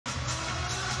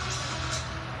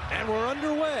And we're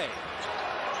underway.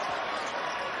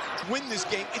 Win this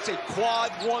game, it's a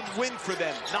quad one win for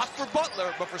them. Not for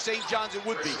Butler, but for St. John's it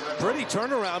would be. Pretty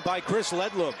turnaround by Chris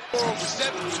Ledlum.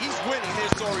 4/70, he's winning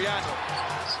his Soriano.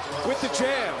 With the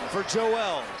jam for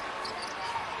Joel.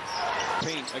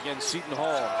 Paint against Seton Hall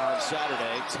on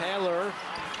Saturday. Taylor,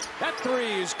 that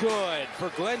three is good for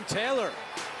Glenn Taylor.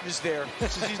 Is there,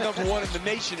 since he's #1 in the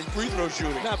nation in free throw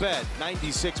shooting. Not bad,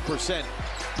 96%.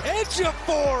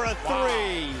 Ejiofor a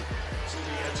three.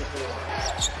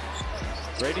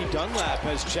 Brady Dunlap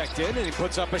has checked in, and he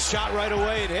puts up a shot right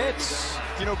away. It hits.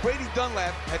 You know, Brady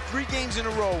Dunlap had 3 games in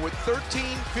a row with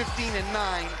 13, 15, and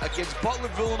 9 against Butler,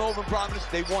 Villanova, and Providence.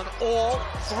 They won all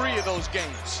 3 of those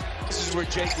games. This is where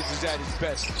Jenkins is at his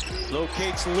best.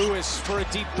 Locates Lewis for a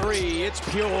deep three. It's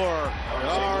pure.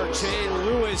 R.J.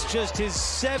 Lewis, just his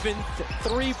 7th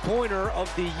three-pointer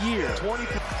of the year. 20.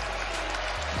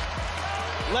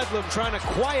 Ledlam trying to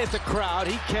quiet the crowd.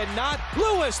 He cannot.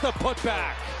 Lewis, the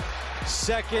putback.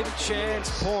 Second chance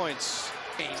points.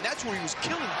 And that's where he was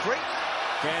killing great.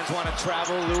 Fans want to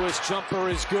travel. Lewis jumper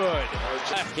is good.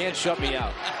 Can't shut me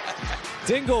out.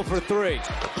 Dingle for 3.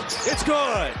 It's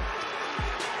good.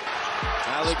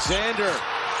 Alexander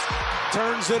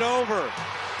turns it over.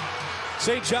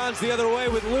 St. John's the other way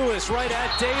with Lewis right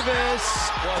at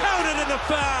Davis. Counted in the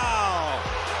foul.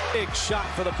 Big shot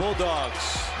for the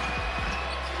Bulldogs.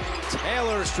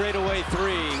 Taylor straightaway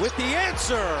 3 with the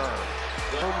answer.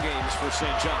 Home games for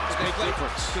St. John's. Big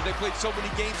difference. Because they played so many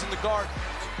games in the Garden.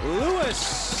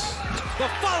 Lewis, the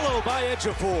follow by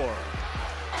Ejiofor.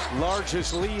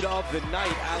 Largest lead of the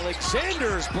night.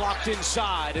 Alexander's blocked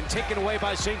inside and taken away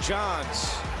by St.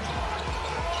 John's.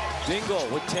 Dingle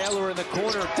with Taylor in the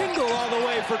corner. Dingle all the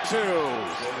way for 2.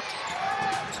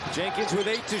 Jenkins with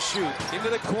 8 to shoot. Into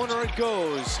the corner it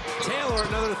goes. Taylor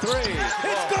another 3.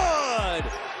 It's good!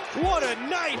 What a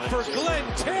night for Glenn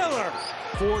Taylor.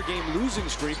 4-game losing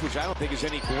streak, which I don't think is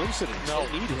any coincidence. No,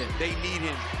 they need him. They need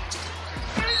him.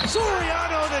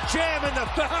 Soriano the jam and the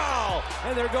foul.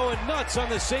 And they're going nuts on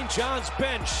the St. John's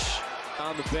bench.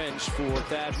 On the bench for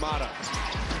Thad Matta.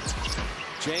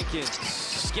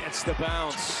 Jenkins gets the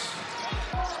bounce.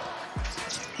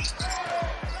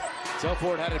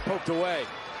 Telford had it poked away.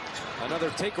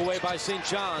 Another takeaway by St.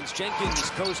 John's.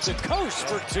 Jenkins coast to coast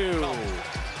for 2.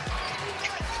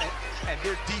 And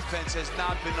their defense has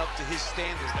not been up to his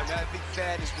standard. I mean, I think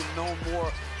Thad has been known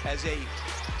more as a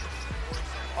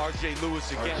R.J. Lewis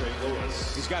again. R.J.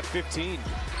 Lewis. He's got 15.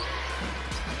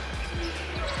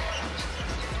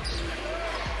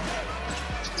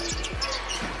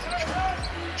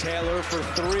 Taylor for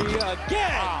 3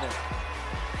 again.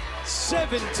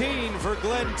 17 for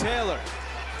Glenn Taylor.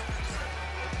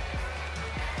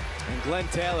 And Glenn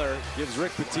Taylor gives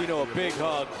Rick Pitino a big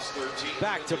hug.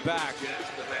 Back-to-back.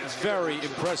 Very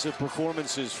impressive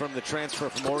performances from the transfer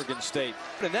from Oregon State.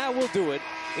 And that will do it.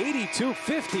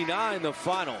 82-59 the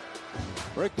final.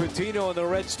 Rick Pitino and the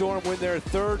Red Storm win their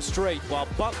 3rd straight, while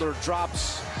Butler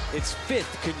drops its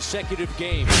 5th consecutive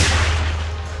game.